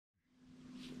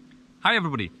Hi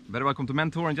everybody, very welcome to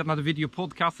Mentor and yet another video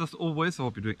podcast as always. I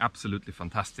hope you're doing absolutely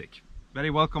fantastic. Very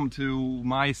welcome to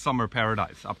my summer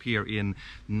paradise up here in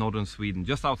northern Sweden,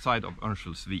 just outside of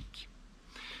Örnsköldsvik.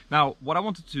 Now, what I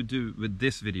wanted to do with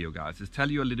this video, guys, is tell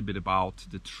you a little bit about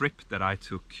the trip that I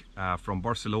took from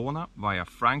Barcelona via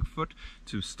Frankfurt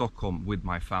to Stockholm with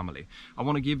my family. I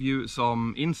want to give you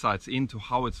some insights into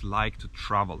how it's like to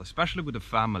travel, especially with a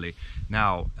family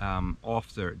now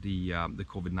after the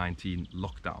COVID-19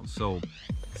 lockdown. So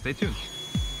stay tuned.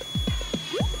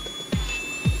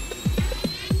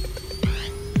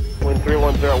 Wind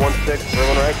 31016,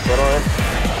 everyone right, right on.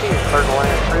 Third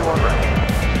line, 31 right.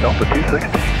 Delta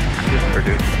 260.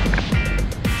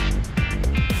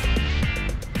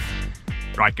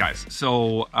 Right, guys,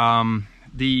 so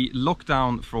the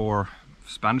lockdown for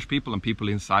Spanish people and people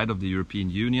inside of the European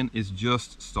Union is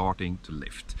just starting to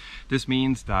lift. This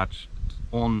means that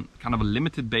on kind of a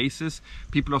limited basis,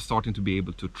 people are starting to be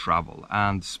able to travel,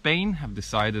 and Spain have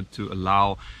decided to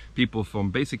allow people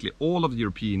from basically all of the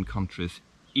European countries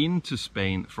into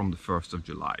Spain from the 1st of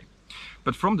July.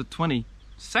 But from the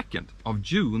 22nd of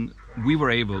June, we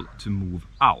were able to move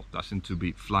out, as in to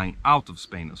be flying out of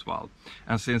Spain as well.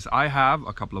 And since I have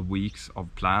a couple of weeks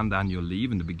of planned annual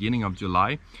leave in the beginning of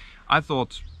July, I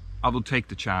thought I would take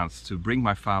the chance to bring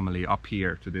my family up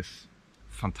here to this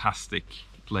fantastic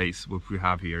place which we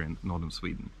have here in northern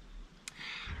Sweden.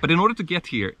 But in order to get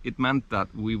here, it meant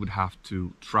that we would have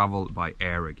to travel by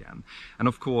air again. And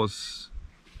of course,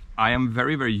 I am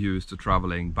very used to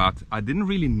traveling, but I didn't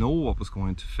really know what was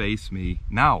going to face me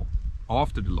now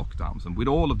after the lockdowns and with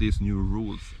all of these new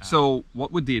rules. So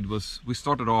what we did was we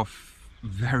started off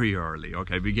very early.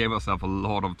 Okay, we gave ourselves a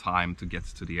lot of time to get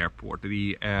to the airport.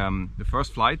 The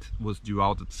first flight was due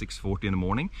out at 6:40 in the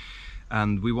morning,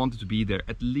 and we wanted to be there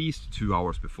at least 2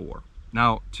 hours before.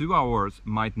 Now, 2 hours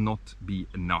might not be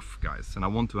enough, guys, and I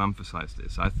want to emphasize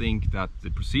this. I think that the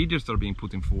procedures that are being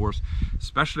put in force,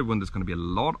 especially when there's going to be a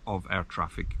lot of air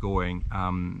traffic going,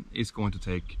 is going to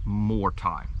take more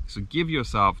time. So give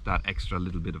yourself that extra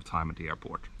little bit of time at the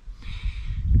airport.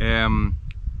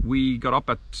 We got up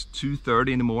at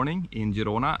 2:30 in the morning in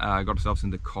Girona, got ourselves in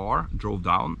the car, drove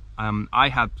down. I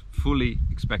had fully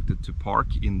expected to park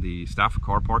in the staff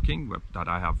car parking that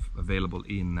I have available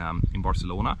in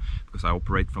Barcelona, because I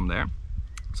operate from there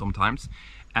sometimes.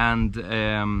 And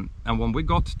when we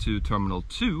got to Terminal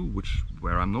 2,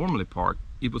 where I normally park,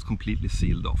 it was completely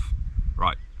sealed off.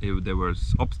 Right, there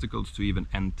was obstacles to even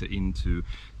enter into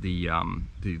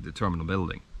the terminal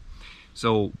building.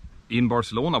 So in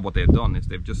Barcelona, what they've done is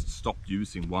they've just stopped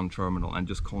using one terminal and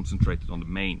just concentrated on the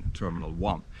main Terminal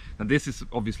 1. Now, this is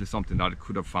obviously something that I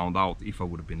could have found out if I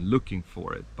would have been looking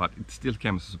for it, but it still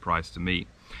came as a surprise to me.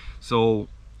 So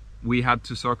we had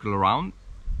to circle around,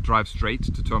 drive straight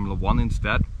to Terminal 1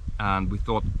 instead, and we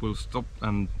thought we'll stop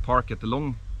and park at the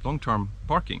long-term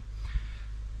parking.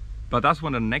 But that's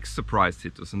when the next surprise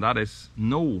hit us, and that is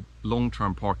no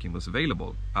long-term parking was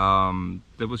available.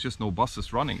 There was just no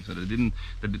buses running, so they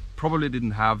probably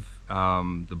didn't have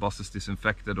the buses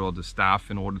disinfected or the staff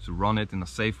in order to run it in a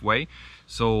safe way.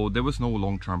 So there was no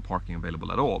long-term parking available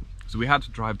at all. So we had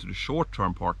to drive to the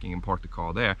short-term parking and park the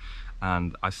car there.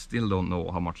 And I still don't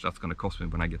know how much that's going to cost me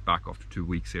when I get back after 2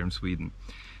 weeks here in Sweden.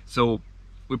 So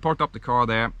we parked up the car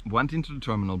there, went into the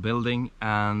terminal building,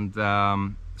 and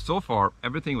so far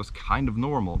everything was kind of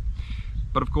normal.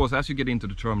 But of course, as you get into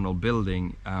the terminal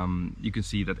building, you can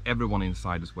see that everyone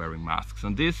inside is wearing masks,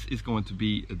 and this is going to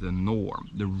be the norm,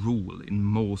 the rule in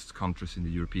most countries in the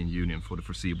European Union for the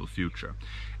foreseeable future.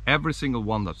 Every single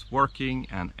one that's working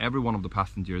and every one of the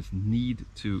passengers need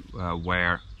to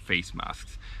wear face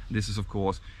masks. This is, of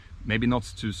course, maybe not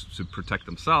to protect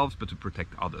themselves, but to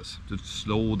protect others, to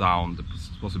slow down the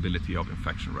possibility of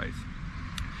infection rates.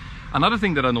 Another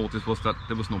thing that I noticed was that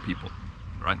there was no people,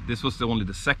 right? This was only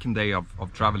the second day of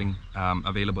traveling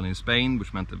available in Spain,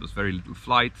 which meant there was very little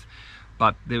flights,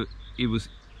 but it was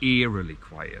eerily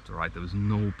quiet, right? There was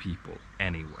no people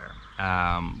anywhere.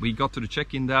 We got to the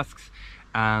check-in desks,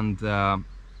 and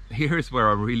here is where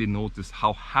I really noticed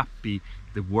how happy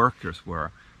the workers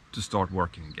were to start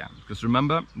working again. Because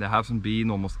remember, there hasn't been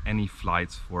almost any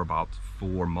flights for about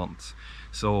 4 months.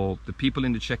 So the people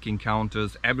in the check-in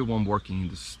counters, everyone working in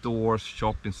the stores,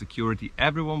 shopping, security,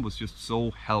 everyone was just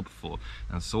so helpful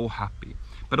and so happy.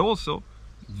 But also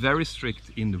very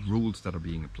strict in the rules that are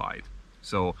being applied.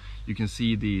 So you can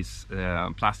see these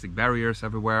plastic barriers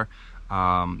everywhere.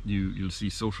 You'll see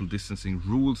social distancing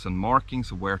rules and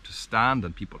markings of where to stand,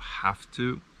 and people have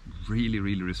to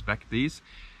really respect these.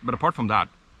 But apart from that,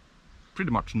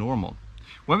 pretty much normal.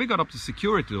 When we got up to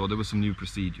security, though, there were some new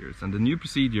procedures, and the new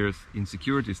procedures in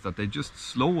security is that they just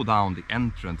slow down the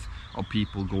entrance of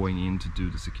people going in to do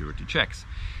the security checks.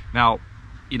 Now,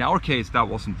 in our case, that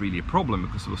wasn't really a problem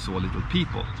because there was so little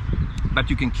people, but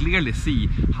you can clearly see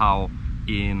how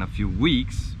in a few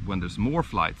weeks, when there's more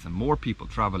flights and more people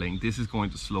traveling, this is going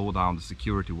to slow down the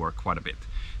security work quite a bit.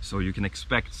 So you can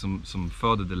expect some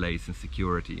further delays in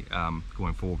security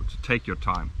going forward, so take your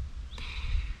time.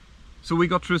 So we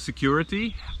got through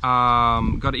security,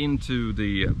 got into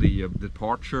the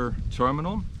departure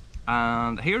terminal,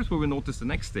 and here's where we noticed the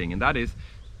next thing, and that is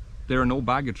there are no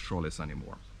baggage trolleys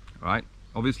anymore, right?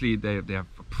 Obviously they have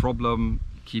a problem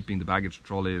keeping the baggage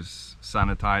trolleys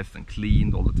sanitized and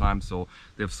cleaned all the time, so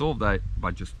they've solved that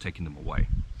by just taking them away.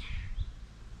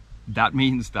 That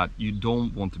means that you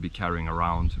don't want to be carrying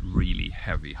around really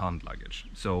heavy hand luggage.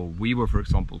 So we were, for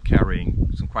example, carrying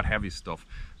some quite heavy stuff,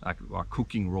 like our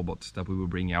cooking robots that we were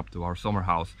bringing up to our summer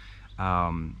house,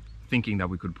 thinking that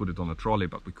we could put it on a trolley,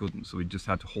 but we couldn't. So we just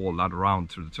had to haul that around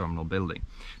through the terminal building.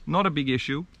 Not a big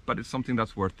issue, but it's something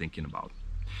that's worth thinking about.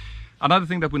 Another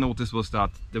thing that we noticed was that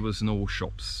there was no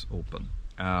shops open.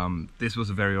 This was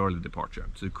a very early departure,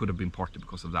 so it could have been partly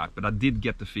because of that, but I did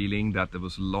get the feeling that there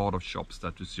was a lot of shops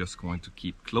that was just going to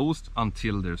keep closed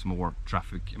until there's more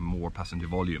traffic and more passenger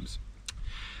volumes.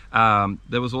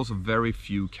 There was also very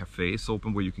few cafes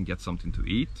open where you can get something to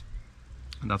eat,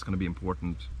 and that's going to be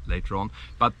important later on,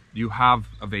 but you have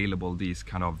available these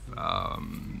kind of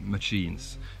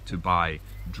machines to buy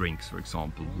drinks, for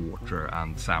example, water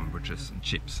and sandwiches and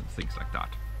chips and things like that.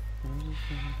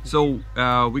 So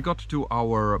we got to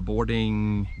our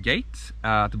boarding gate.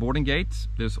 At the boarding gate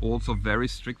there's also very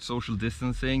strict social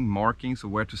distancing markings of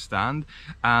where to stand,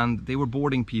 and they were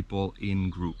boarding people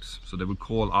in groups, so they would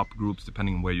call up groups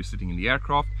depending on where you're sitting in the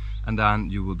aircraft, and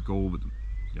then you would go with,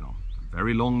 you know, a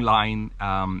very long line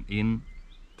in.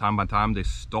 Time by time they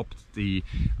stopped the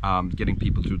getting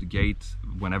people through the gate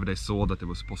whenever they saw that there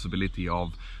was a possibility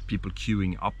of people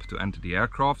queuing up to enter the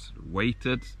aircraft.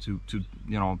 Waited to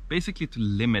you know, basically to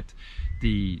limit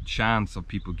the chance of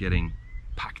people getting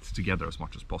packed together as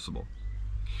much as possible.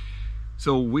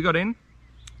 So we got in,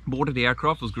 boarded the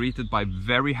aircraft, was greeted by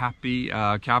very happy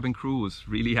cabin crew, was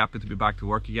really happy to be back to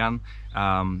work again.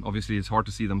 Obviously it's hard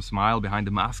to see them smile behind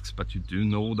the masks, but you do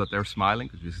know that they're smiling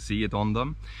because you see it on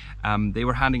them. They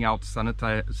were handing out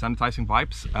sanitizing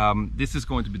wipes. This is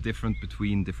going to be different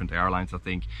between different airlines, I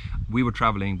think. We were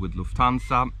traveling with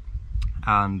Lufthansa,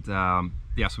 and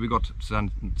yeah, so we got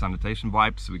sanitation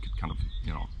wipes, so we could kind of,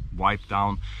 you know, wipe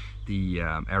down the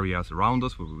areas around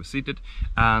us where we were seated,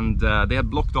 and they had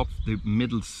blocked off the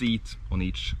middle seat on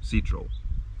each seat row.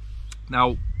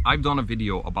 Now, I've done a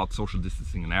video about social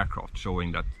distancing in aircraft,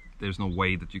 showing that there's no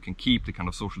way that you can keep the kind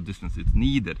of social distance that's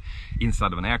needed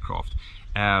inside of an aircraft.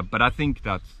 But I think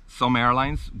that some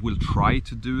airlines will try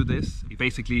to do this,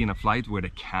 basically in a flight where they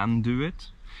can do it.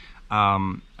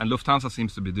 And Lufthansa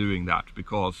seems to be doing that,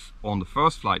 because on the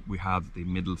first flight we had the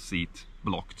middle seat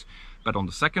blocked. But on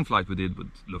the second flight we did with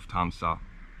Lufthansa,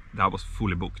 that was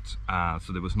fully booked,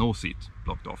 so there was no seat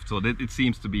blocked off. So it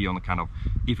seems to be on a kind of,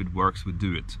 if it works, we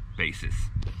do it basis.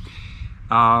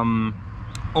 On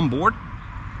board,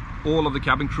 all of the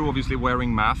cabin crew obviously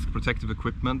wearing masks, protective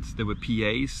equipment. There were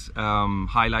PAs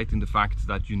highlighting the fact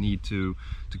that you need to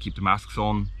keep the masks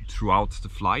on throughout the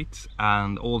flight.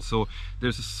 And also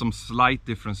there's some slight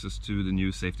differences to the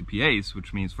new safety PAs,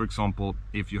 which means, for example,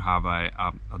 if you have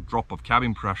a drop of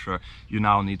cabin pressure, you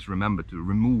now need to remember to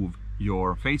remove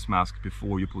your face mask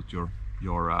before you put your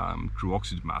crew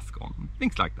oxygen mask on,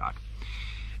 things like that.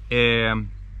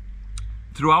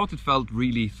 Throughout it felt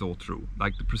really thought through,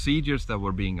 like the procedures that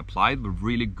were being applied were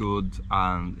really good,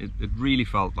 and it really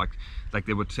felt like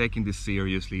they were taking this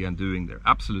seriously and doing their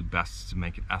absolute best to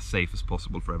make it as safe as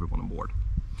possible for everyone on board.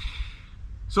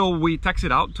 So we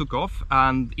taxied out, took off,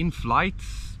 and in flight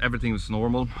everything was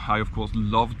normal. I of course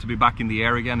loved to be back in the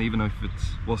air again, even if it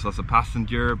was as a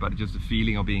passenger, but just the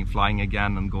feeling of flying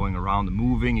again and going around and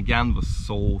moving again was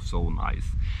so nice.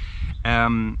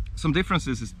 Some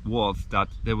differences was that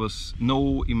there was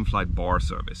no in-flight bar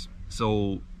service.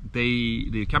 So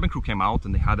the cabin crew came out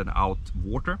and they handed out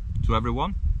water to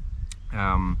everyone,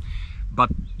 but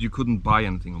you couldn't buy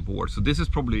anything on board. So this is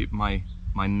probably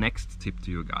my next tip to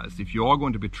you guys. If you are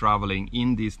going to be traveling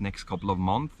in these next couple of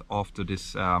months after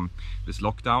this this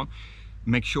lockdown,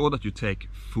 make sure that you take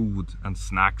food and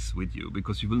snacks with you,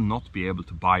 because you will not be able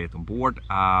to buy it on board,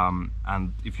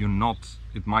 and if you're not,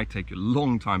 it might take a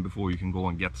long time before you can go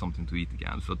and get something to eat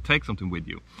again. So take something with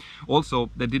you. Also,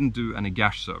 they didn't do any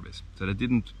gas service, so they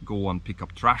didn't go and pick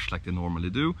up trash like they normally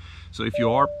do. So if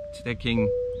you are taking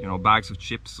you know, bags of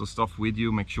chips or stuff with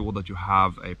you, make sure that you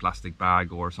have a plastic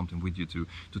bag or something with you to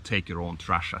take your own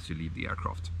trash as you leave the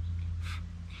aircraft.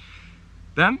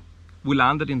 Then we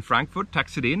landed in Frankfurt,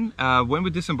 taxied in. When we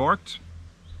disembarked,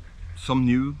 some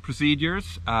new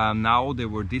procedures. Now they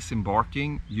were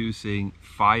disembarking using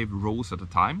 5 rows at a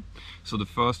time. So the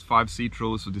first 5 seat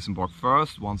rows would disembark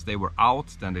first. Once they were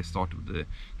out, then they started with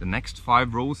the next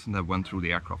 5 rows, and they went through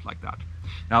the aircraft like that.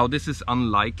 Now this is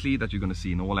unlikely that you're going to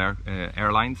see in all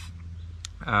airlines,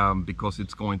 because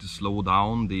it's going to slow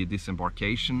down the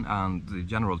disembarkation and the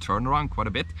general turnaround quite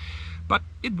a bit, but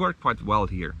it worked quite well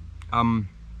here.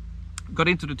 Got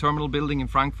into the terminal building in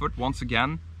Frankfurt once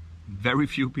again. Very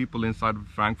few people inside of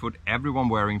Frankfurt, everyone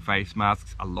wearing face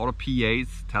masks, a lot of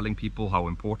PAs telling people how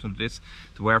important it is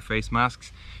to wear face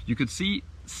masks. You could see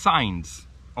signs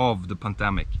of the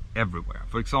pandemic everywhere.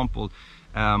 For example,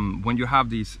 when you have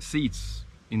these seats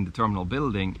in the terminal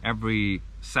building, every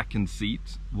second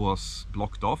seat was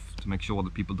blocked off to make sure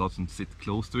that people doesn't sit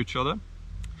close to each other.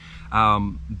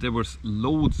 There was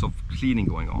loads of cleaning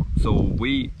going on. So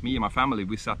me and my family,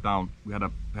 we sat down. We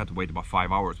had to wait about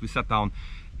 5 hours. We sat down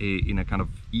in a kind of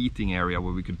eating area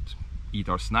where we could eat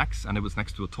our snacks, and it was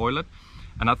next to a toilet.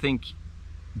 And I think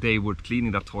they were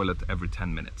cleaning that toilet every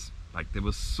 10 minutes. Like, there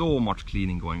was so much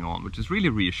cleaning going on, which is really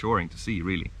reassuring to see,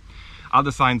 really.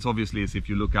 Other signs, obviously, is if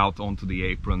you look out onto the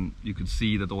apron, you could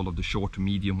see that all of the short to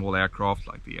medium haul aircraft,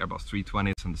 like the Airbus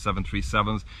 320s and the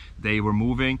 737s, they were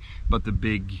moving, but the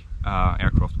big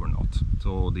aircraft were not.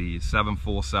 So the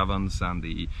 747s and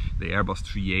the Airbus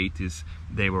 380s,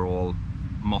 they were all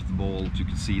mothballed. You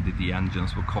could see that the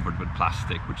engines were covered with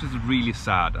plastic, which is really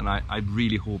sad, and I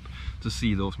really hope to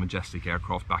see those majestic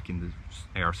aircraft back in the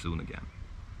air soon again.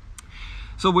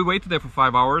 So we waited there for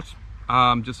 5 hours,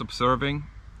 just observing.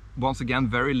 Once again,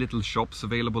 very little shops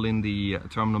available in the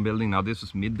terminal building. Now this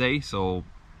was midday, so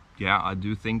yeah, I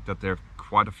do think that there are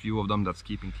quite a few of them that's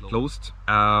keeping closed.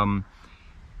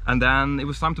 And then it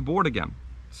was time to board again.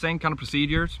 Same kind of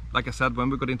procedures. Like I said, when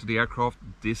we got into the aircraft,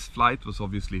 this flight was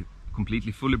obviously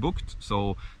completely fully booked,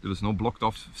 so there was no blocked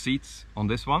off seats on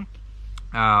this one.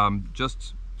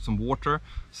 Just some water,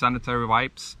 sanitary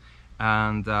wipes,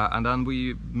 and then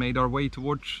we made our way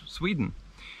towards Sweden.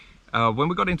 When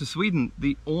we got into Sweden,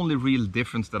 the only real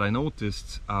difference that I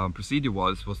noticed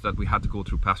procedure-wise was that we had to go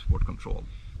through passport control.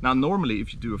 Now normally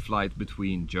if you do a flight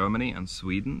between Germany and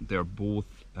Sweden, they're both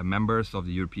members of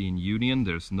the European Union,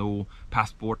 there's no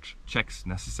passport checks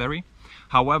necessary.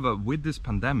 However, with this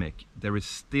pandemic, there is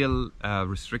still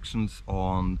restrictions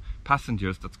on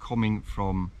passengers that's coming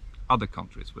from other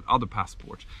countries with other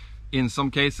passports. In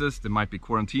some cases, there might be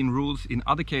quarantine rules. In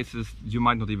other cases, you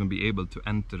might not even be able to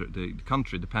enter the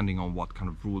country, depending on what kind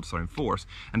of rules are in force.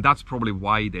 And that's probably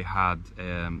why they had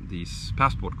these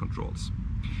passport controls.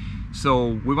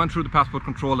 So we went through the passport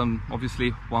control, and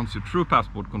obviously once you're through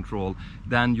passport control,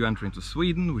 then you enter into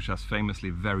Sweden, which has famously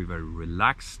very, very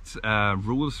relaxed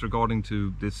rules regarding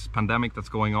to this pandemic that's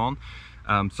going on.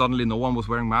 Suddenly no one was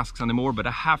wearing masks anymore, but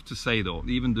I have to say though,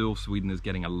 even though Sweden is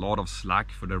getting a lot of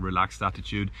slack for their relaxed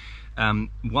attitude,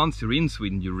 once you're in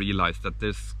Sweden you realize that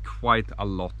there's quite a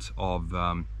lot of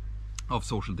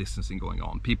social distancing going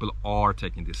on. People are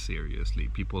taking this seriously.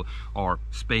 People are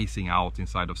spacing out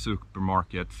inside of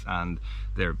supermarkets, and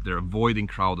they're avoiding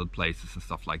crowded places and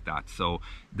stuff like that. So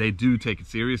they do take it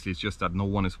seriously. It's just that no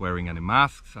one is wearing any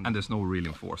masks, and there's no real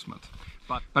enforcement.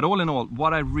 But all in all,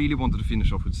 what I really wanted to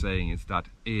finish off with saying is that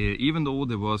even though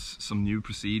there was some new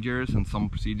procedures and some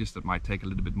procedures that might take a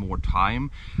little bit more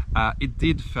time, it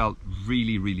did felt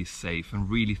really, really safe and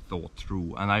really thought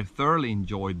through, and I thoroughly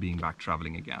enjoyed being back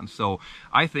traveling again. So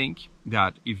I think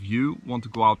that if you want to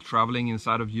go out traveling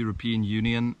inside of European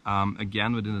Union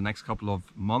again within the next couple of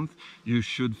months, you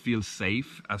should feel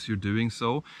safe as you're doing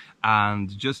so,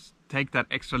 and just take that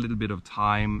extra little bit of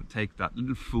time, take that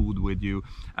little food with you,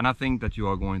 and I think that you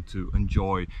are going to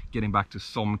enjoy getting back to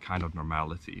some kind of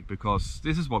normality, because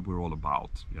this is what we're all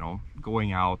about, you know,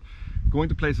 going out, going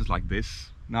to places like this.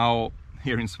 Now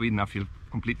here in Sweden I feel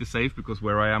completely safe, because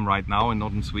where I am right now in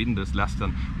northern Sweden there's less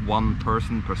than 1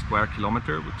 person per square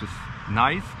kilometer, which is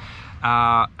nice,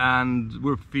 and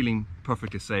we're feeling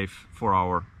perfectly safe for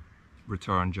our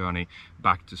return journey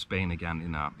back to Spain again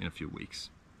in a few weeks.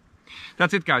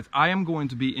 That's it, guys. I am going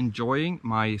to be enjoying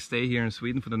my stay here in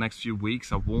Sweden for the next few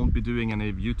weeks. I won't be doing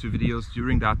any YouTube videos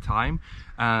during that time.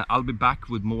 I'll be back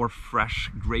with more fresh,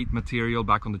 great material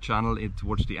back on the channel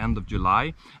towards the end of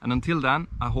July. And until then,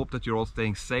 I hope that you're all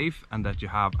staying safe and that you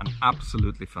have an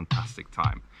absolutely fantastic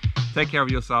time. Take care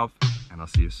of yourself, and I'll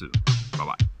see you soon.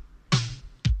 Bye-bye.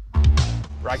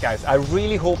 Right, guys, I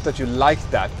really hope that you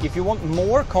liked that. If you want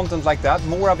more content like that,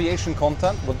 more aviation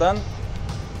content, well then,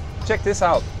 check this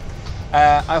out.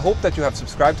 I hope that you have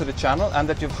subscribed to the channel and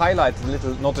that you've highlighted the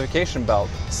little notification bell.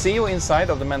 See you inside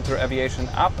of the Mentour Aviation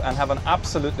app and have an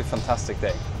absolutely fantastic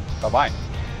day.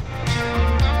 Bye-bye.